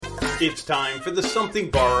It's time for the Something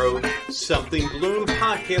Borrowed, Something Bloom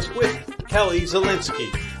podcast with Kelly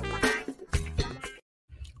Zielinski.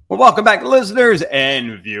 Well, welcome back, listeners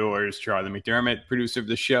and viewers. Charlie McDermott, producer of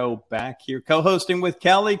the show, back here co-hosting with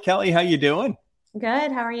Kelly. Kelly, how you doing?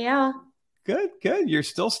 Good. How are you? Good. You're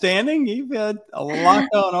still standing. You've had a lot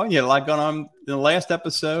going on. You had a lot going on in the last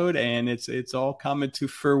episode, and it's all coming to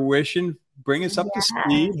fruition. Bring us up to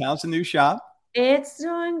speed. How's the new shop? It's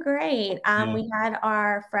doing great. We had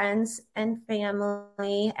our friends and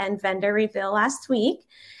family and vendor reveal last week,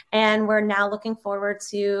 and we're now looking forward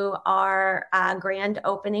to our grand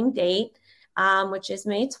opening date, which is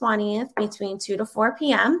May 20th between 2 to 4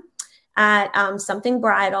 p.m. at Something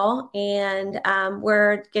Bridal, and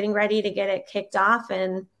we're getting ready to get it kicked off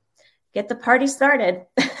and get the party started.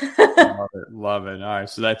 Love it. All right,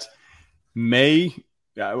 so that's May.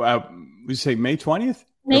 We say May 20th.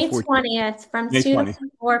 May 20th from 2 to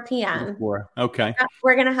 4 p.m. Okay.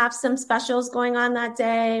 We're going to have some specials going on that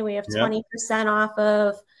day. We have 20% off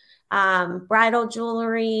of bridal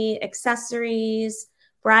jewelry, accessories,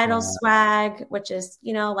 bridal swag, which is,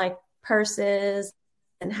 like purses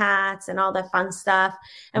and hats and all the fun stuff.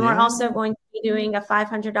 And we're also going to be doing a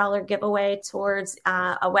 $500 giveaway towards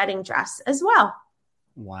a wedding dress as well.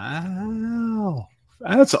 Wow.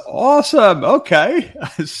 That's awesome. Okay.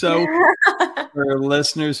 So for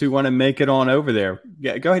listeners who want to make it on over there,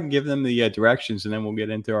 go ahead and give them the directions, and then we'll get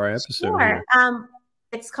into our episode. Sure.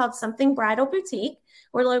 It's called Something Bridal Boutique.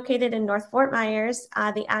 We're located in North Fort Myers.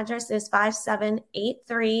 The address is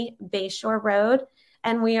 5783 Bayshore Road,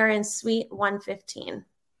 and we are in Suite 115.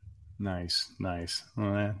 Nice.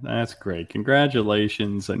 Well, that's great.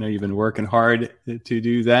 Congratulations. I know you've been working hard to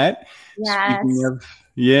do that. Yes. Speaking of,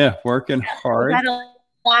 working hard.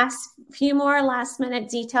 Few more last minute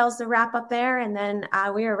details to wrap up there, and then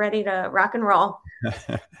we are ready to rock and roll.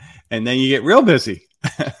 And then you get real busy.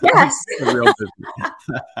 Yes. Real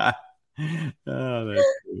busy. Oh,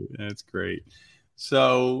 that's great.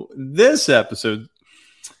 So this episode,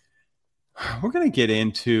 we're going to get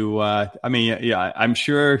into, I'm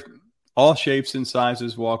sure all shapes and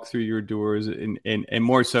sizes walk through your doors, and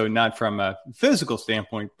more so not from a physical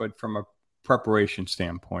standpoint, but from a preparation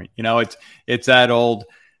standpoint. It's that old,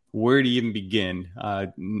 where do you even begin?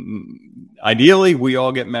 Ideally, we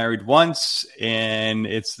all get married once, and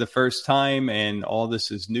it's the first time, and all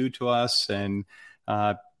this is new to us. And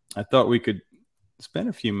I thought we could spend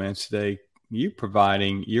a few minutes today, you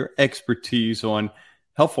providing your expertise on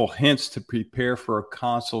helpful hints to prepare for a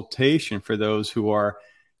consultation for those who are,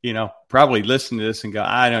 probably listening to this and go,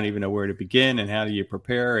 I don't even know where to begin, and how do you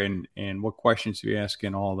prepare, and what questions do you ask,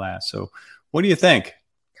 and all that. So what do you think?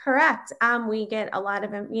 Correct. We get a lot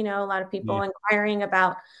of people inquiring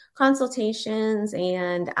about consultations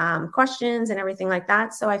and questions and everything like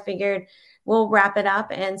that. So I figured we'll wrap it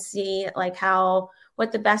up and see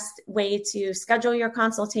what the best way to schedule your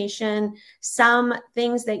consultation, some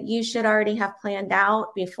things that you should already have planned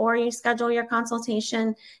out before you schedule your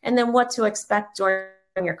consultation, and then what to expect during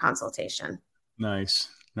your consultation. Nice.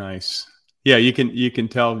 Yeah, you can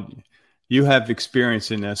tell you have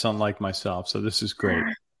experience in this, unlike myself. So this is great.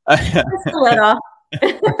 Just a little.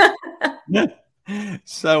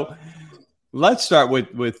 So let's start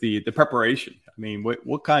with the preparation. I mean,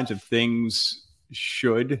 what kinds of things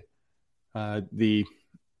should the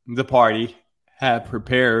party have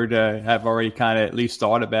prepared, have already kind of at least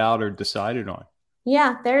thought about or decided on?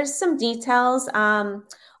 Yeah, there's some details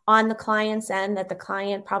on the client's end that the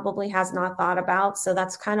client probably has not thought about. So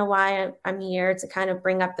that's kind of why I'm here to kind of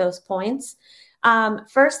bring up those points.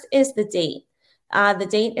 First is the date. The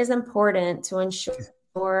date is important to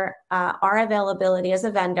ensure our availability as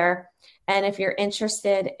a vendor. And if you're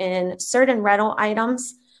interested in certain rental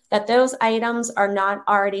items, that those items are not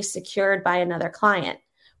already secured by another client.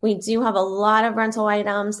 We do have a lot of rental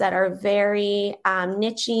items that are very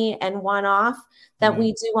niche-y and one-off that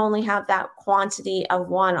we do only have that quantity of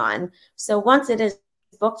one on. So once it is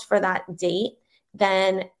booked for that date,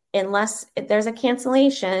 then unless there's a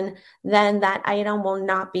cancellation, then that item will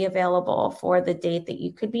not be available for the date that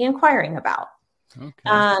you could be inquiring about. Okay.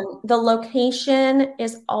 The location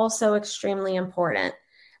is also extremely important.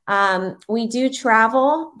 We do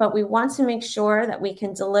travel, but we want to make sure that we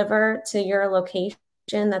can deliver to your location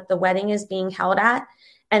that the wedding is being held at,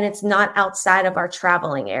 and it's not outside of our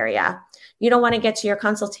traveling area. You don't want to get to your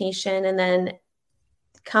consultation and then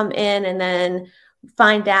come in and then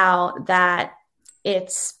find out that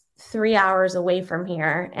it's 3 hours away from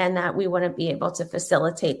here and that we wouldn't be able to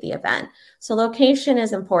facilitate the event. So location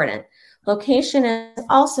is important. Location is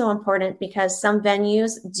also important because some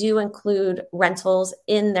venues do include rentals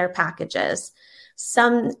in their packages.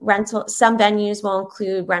 Some venues will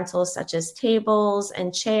include rentals such as tables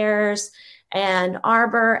and chairs and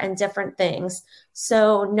arbor and different things.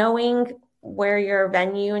 So knowing where your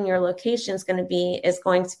venue and your location is going to be is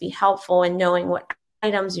going to be helpful in knowing what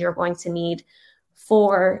items you're going to need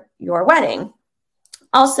for your wedding.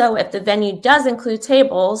 Also, if the venue does include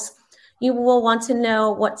tables, you will want to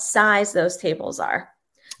know what size those tables are.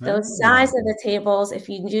 Those size of the tables, if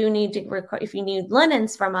you need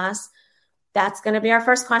linens from us, that's going to be our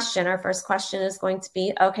first question. Our first question is going to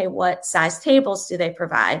be, okay, what size tables do they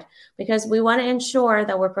provide? Because we want to ensure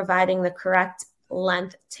that we're providing the correct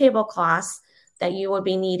length tablecloths that you will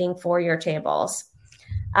be needing for your tables.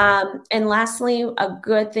 And lastly, a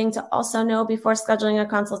good thing to also know before scheduling a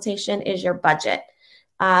consultation is your budget.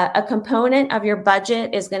 A component of your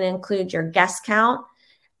budget is going to include your guest count.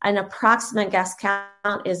 An approximate guest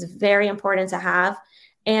count is very important to have.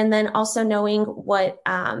 And then also knowing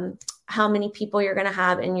how many people you're going to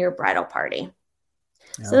have in your bridal party.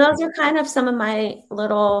 Okay. So those are kind of some of my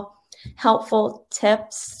little helpful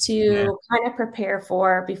tips to kind of prepare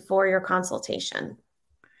for before your consultation.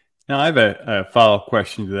 Now, I have a follow-up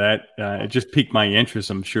question to that. It just piqued my interest,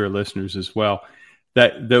 I'm sure listeners as well,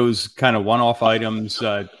 that those kind of one-off items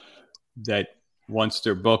that once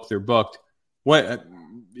they're booked. What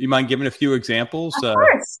you mind giving a few examples? Of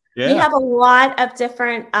course. We have a lot of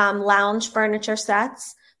different lounge furniture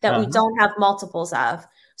sets that we don't have multiples of.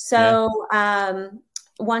 So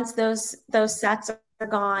once those sets are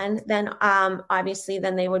gone, then obviously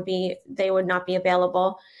then they would not be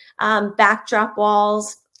available. Backdrop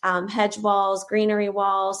walls, hedge walls, greenery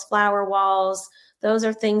walls, flower walls. Those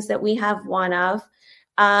are things that we have one of.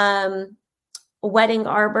 Wedding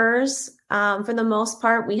arbors, for the most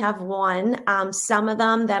part, we have one. Some of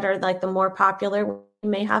them that are like the more popular, we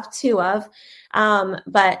may have two of,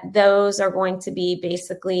 but those are going to be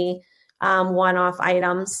basically one-off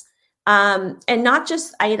items. And not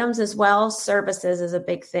just items as well, services is a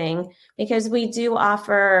big thing because we do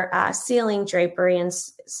offer ceiling drapery and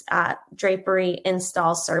drapery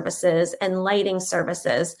install services and lighting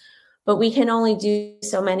services, but we can only do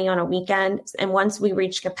so many on a weekend. And once we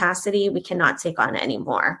reach capacity, we cannot take on any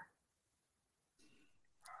more.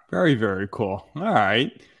 Very, very cool. All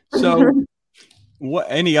right. So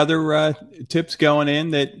any other tips going in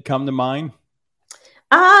that come to mind?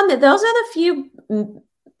 Those are the few,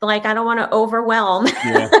 like, I don't want to overwhelm.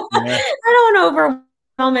 I don't want to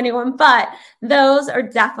overwhelm anyone, but those are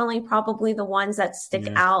definitely probably the ones that stick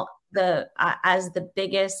out as the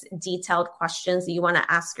biggest detailed questions that you want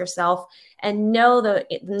to ask yourself and know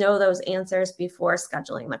those answers before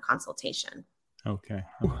scheduling the consultation. Okay.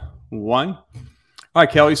 All right,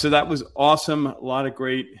 Kelly. So that was awesome. A lot of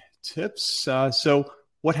great tips. So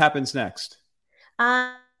what happens next?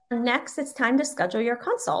 Next, it's time to schedule your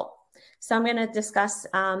consult. So I'm going to discuss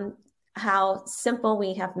how simple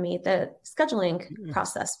we have made the scheduling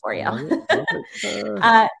process for you.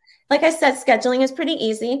 Like I said, scheduling is pretty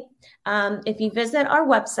easy. If you visit our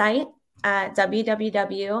website at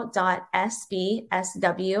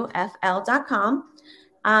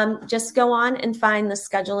www.sbswfl.com, just go on and find the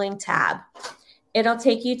scheduling tab. It'll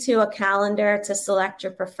take you to a calendar to select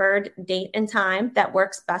your preferred date and time that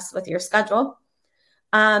works best with your schedule.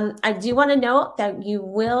 I do want to note that you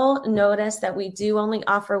will notice that we do only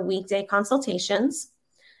offer weekday consultations.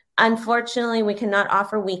 Unfortunately, we cannot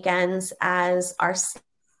offer weekends as our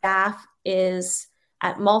staff is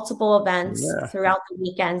at multiple events throughout the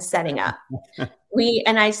weekend setting up.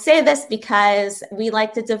 And I say this because we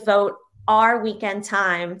like to devote our weekend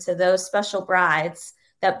time to those special brides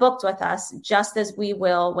that booked with us, just as we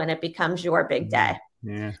will when it becomes your big day.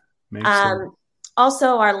 Yeah, makes sense.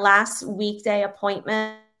 Also, our last weekday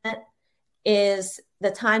appointment is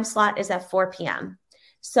the time slot is at 4 p.m.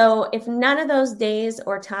 So if none of those days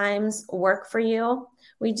or times work for you,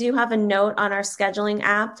 we do have a note on our scheduling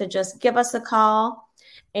app to just give us a call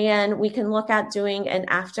and we can look at doing an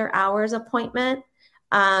after hours appointment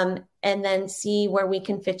and then see where we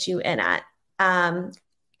can fit you in at.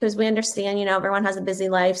 Because we understand, everyone has a busy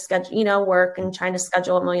life schedule, work and trying to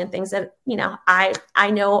schedule a million things that,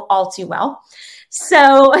 I know all too well.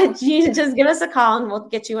 So you just give us a call and we'll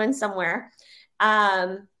get you in somewhere.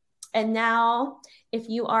 And now if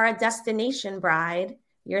you are a destination bride,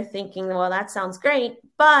 you're thinking, well, that sounds great,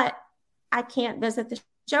 but I can't visit the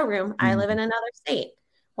showroom. I live in another state.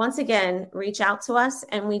 Once again, reach out to us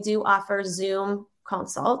and we do offer Zoom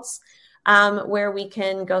consults. Where we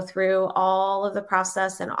can go through all of the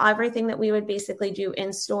process and everything that we would basically do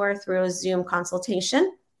in store through a Zoom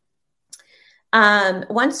consultation.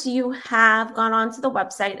 Once you have gone onto the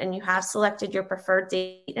website and you have selected your preferred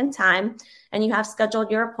date and time and you have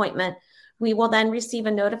scheduled your appointment, We will then receive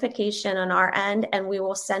a notification on our end, and we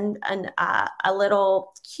will send a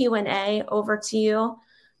little Q&A over to you.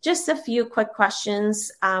 Just a few quick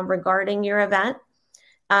questions regarding your event.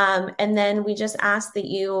 And then we just ask that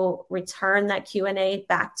you return that Q&A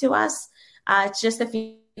back to us. It's just a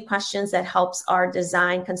few questions that helps our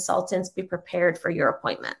design consultants be prepared for your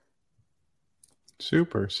appointment.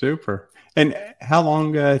 Super, super. And how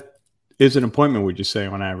long is an appointment, would you say,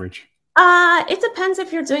 on average? It depends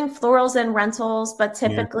if you're doing florals and rentals, but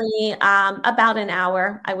typically about an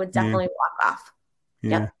hour, I would definitely block off.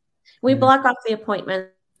 Yeah. Yep. We block off the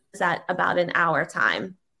appointments at about an hour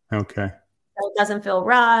time. Okay. So it doesn't feel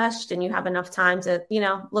rushed and you have enough time to,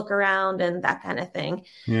 look around and that kind of thing.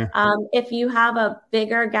 Yeah. If you have a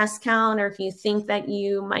bigger guest count or if you think that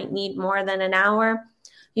you might need more than an hour,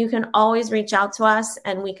 you can always reach out to us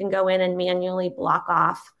and we can go in and manually block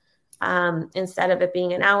off. Instead of it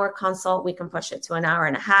being an hour consult, we can push it to an hour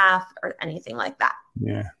and a half or anything like that.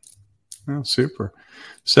 Yeah. Oh, super.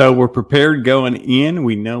 So we're prepared going in.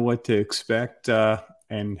 We know what to expect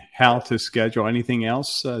and how to schedule. Anything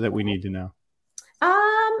else that we need to know?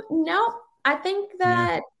 No, I think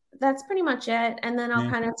that's pretty much it. And then I'll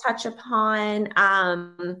kind of touch upon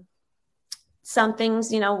some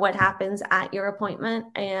things, what happens at your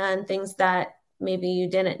appointment and things that maybe you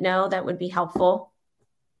didn't know that would be helpful.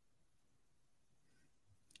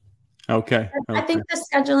 Okay. I think the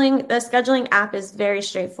scheduling app is very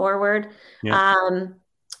straightforward.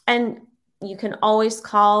 And you can always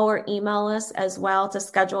call or email us as well to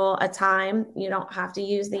schedule a time. You don't have to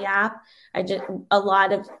use the app. A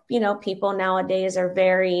lot of, people nowadays are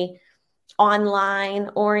very online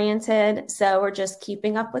oriented. So we're just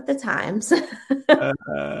keeping up with the times.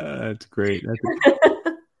 That's great.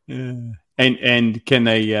 Yeah. And can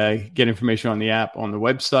they get information on the app on the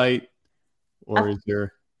website or is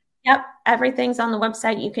there? Yep. Everything's on the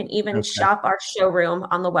website. You can even shop our showroom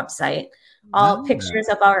on the website. All pictures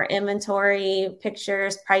of our inventory,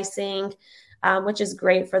 pictures, pricing, which is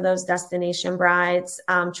great for those destination brides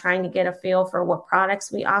trying to get a feel for what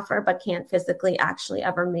products we offer, but can't physically actually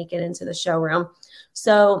ever make it into the showroom.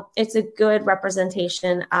 So it's a good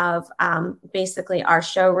representation of basically our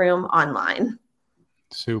showroom online.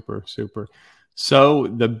 Super, super. So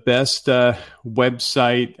the best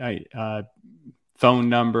website, phone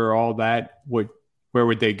number, all that, where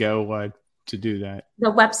would they go to do that?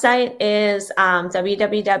 The website is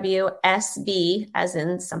www.sb, as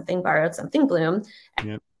in something borrowed, something bloomed,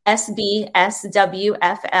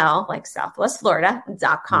 SBSWFL, like Southwest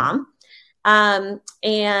Florida.com. And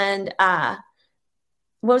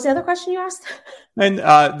what was the other question you asked? And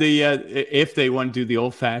if they want to do the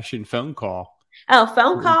old-fashioned phone call. Oh,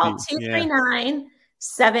 phone call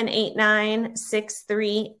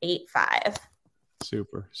 239-789-6385.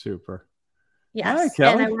 Super, super. Yes. Right,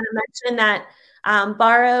 Kelly. And I want to mention that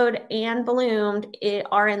Borrowed and Bloomed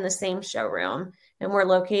are in the same showroom, and we're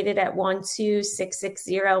located at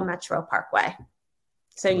 12660 Metro Parkway.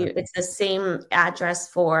 So it's the same address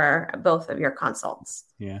for both of your consults.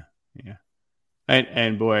 Yeah. Yeah.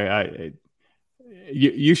 And boy,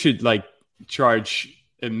 you should charge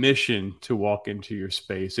admission to walk into your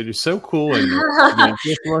space. It is so cool. And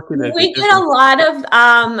just looking at we get a lot of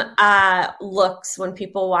looks when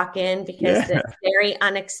people walk in because it's very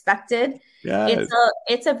unexpected. Yeah,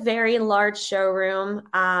 it's a very large showroom,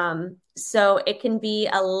 so it can be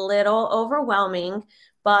a little overwhelming.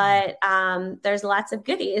 But there's lots of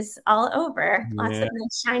goodies all over, lots of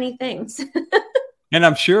nice shiny things. And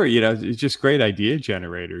I'm sure it's just great idea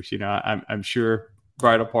generators. I'm sure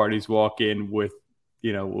bridal parties walk in with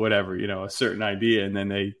whatever, a certain idea. And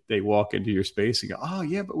then they walk into your space and go, oh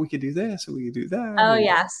yeah, but we could do this and we could do that. Oh,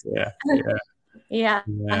 yes. Yeah.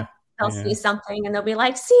 They'll see something and they'll be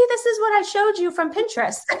like, see, this is what I showed you from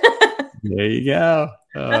Pinterest. There you go.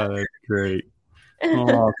 Oh, that's great.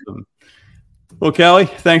 Awesome. Well, Kelly,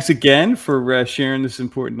 thanks again for sharing this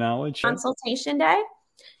important knowledge. Consultation day.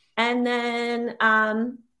 And then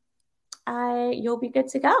you'll be good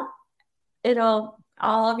to go.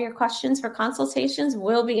 All of your questions for consultations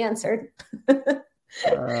will be answered.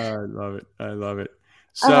 I love it. I love it.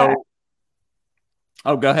 So,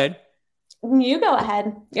 go ahead. You go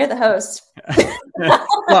ahead. You're the host. Well,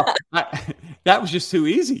 that was just too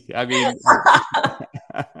easy. I mean,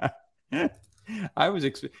 I was,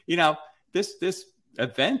 this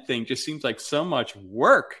event thing just seems like so much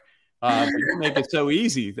work. You make it so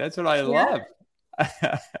easy. That's what I love.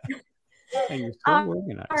 And you're so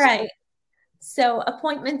organized. All right. So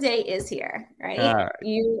appointment day is here, right?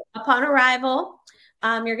 Upon arrival,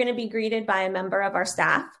 you're going to be greeted by a member of our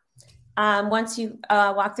staff. Once you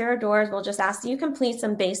walk through our doors, we'll just ask that you complete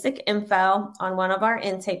some basic info on one of our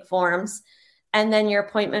intake forms, and then your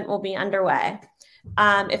appointment will be underway.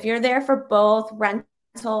 If you're there for both rental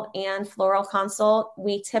and floral consult,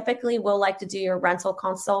 we typically will like to do your rental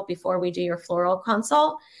consult before we do your floral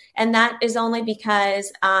consult. And that is only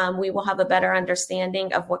because we will have a better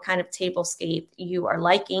understanding of what kind of tablescape you are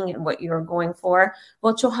liking and what you're going for,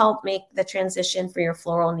 which will help make the transition for your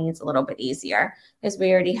floral needs a little bit easier, because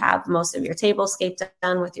we already have most of your tablescape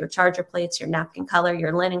done with your charger plates, your napkin color,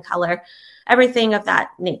 your linen color, everything of that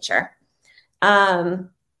nature.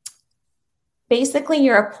 Basically,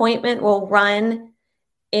 your appointment will run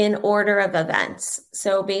in order of events.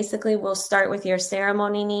 So basically, we'll start with your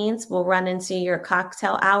ceremony needs, we'll run into your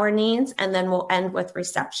cocktail hour needs, and then we'll end with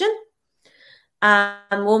reception.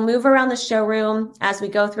 We'll move around the showroom as we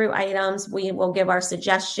go through items. We will give our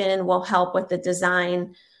suggestion. We'll help with the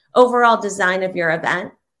design, overall design of your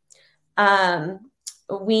event.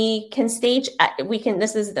 This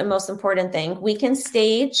is the most important thing. We can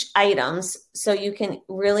stage items so you can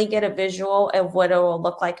really get a visual of what it will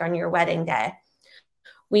look like on your wedding day.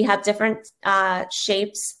 We have different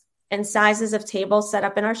shapes and sizes of tables set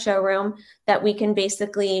up in our showroom that we can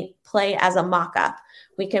basically play as a mock-up.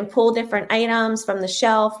 We can pull different items from the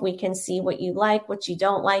shelf. We can see what you like, what you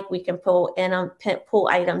don't like. We can pull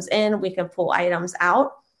items in. We can pull items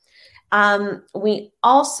out. We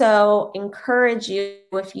also encourage you,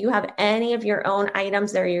 if you have any of your own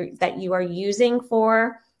items that you are using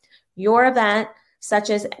for your event, such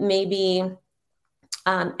as maybe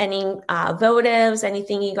any votives,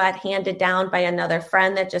 anything you got handed down by another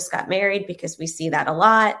friend that just got married, because we see that a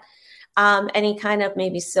lot. Any kind of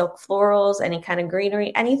maybe silk florals, any kind of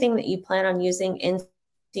greenery, anything that you plan on using into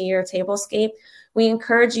your tablescape, we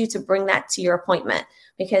encourage you to bring that to your appointment,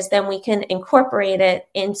 because then we can incorporate it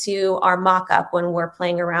into our mock-up when we're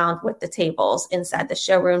playing around with the tables inside the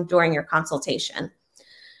showroom during your consultation.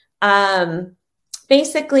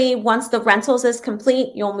 Basically, once the rentals is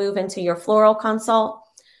complete, you'll move into your floral consult.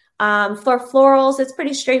 For florals, it's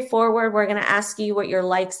pretty straightforward. We're going to ask you what your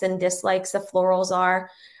likes and dislikes of florals are.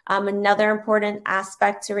 Another important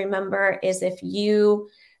aspect to remember is if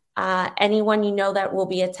anyone you know that will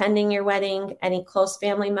be attending your wedding, any close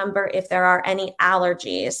family member, if there are any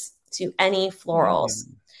allergies to any florals,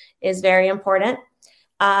 is very important.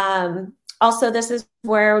 Also, this is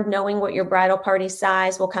where knowing what your bridal party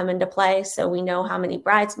size will come into play. So we know how many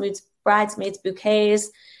bridesmaids, bouquets,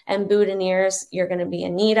 and boutonnieres you're going to be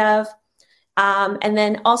in need of. And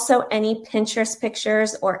then also any Pinterest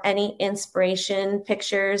pictures or any inspiration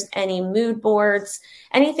pictures, any mood boards,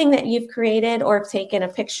 anything that you've created or taken a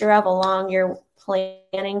picture of along your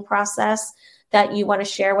planning process that you want to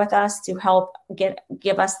share with us to help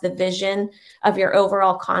give us the vision of your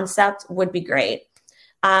overall concept would be great.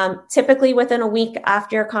 Typically within a week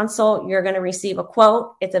after your consult, you're going to receive a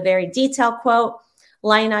quote. It's a very detailed quote,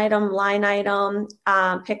 line item,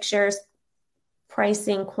 pictures,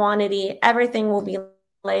 pricing, quantity, everything will be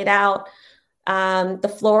laid out.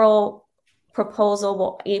 The floral proposal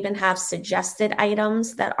will even have suggested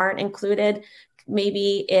items that aren't included.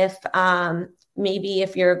 Maybe if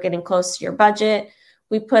you're getting close to your budget,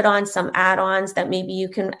 we put on some add-ons that maybe you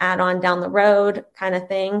can add on down the road, kind of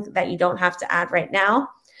thing that you don't have to add right now.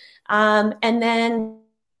 And then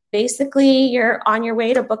basically you're on your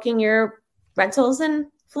way to booking your rentals and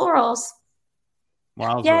florals.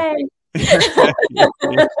 Wow. Yay.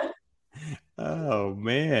 Oh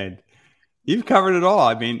man, you've covered it all.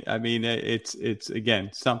 I mean, it's again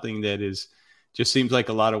something that is just seems like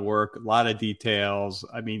a lot of work, a lot of details.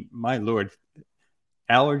 I mean, my Lord,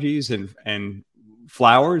 allergies and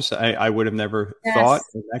flowers. I would have never thought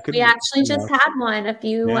that could. We actually just had one a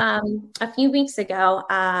few weeks ago.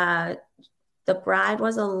 The bride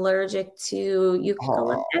was allergic to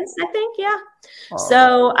eucalyptus, I think. Yeah.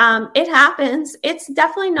 So it happens. It's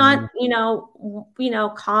definitely not,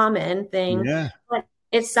 common thing, but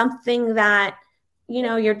it's something that,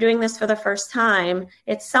 you're doing this for the first time.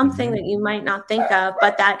 It's something that you might not think of,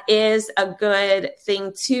 but that is a good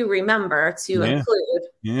thing to remember to include.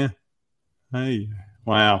 Yeah. Hey,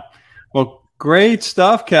 wow. Well, great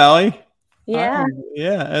stuff, Callie. Yeah.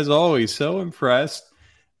 As always, so impressed.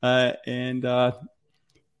 Man,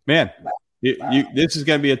 this is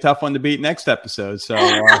going to be a tough one to beat next episode. So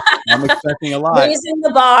I'm expecting a lot. Raising the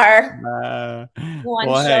bar. One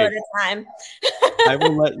show at a time. I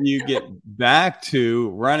will let you get back to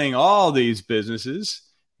running all these businesses,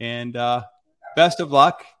 and best of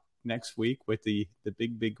luck next week with the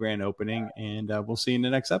big grand opening. And we'll see you in the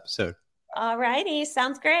next episode. All righty.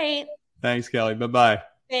 Sounds great. Thanks, Callie. Bye-bye.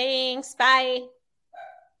 Thanks. Bye.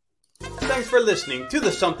 Thanks for listening to the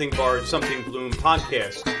Something Borrowed, Something Bloom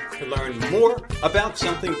podcast. To learn more about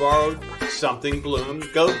Something Borrowed, Something Bloom,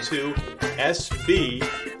 go to sbswfl.com.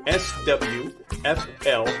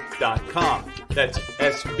 That's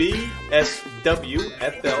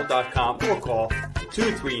sbswfl.com or call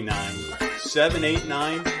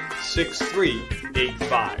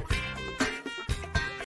 239-789-6385.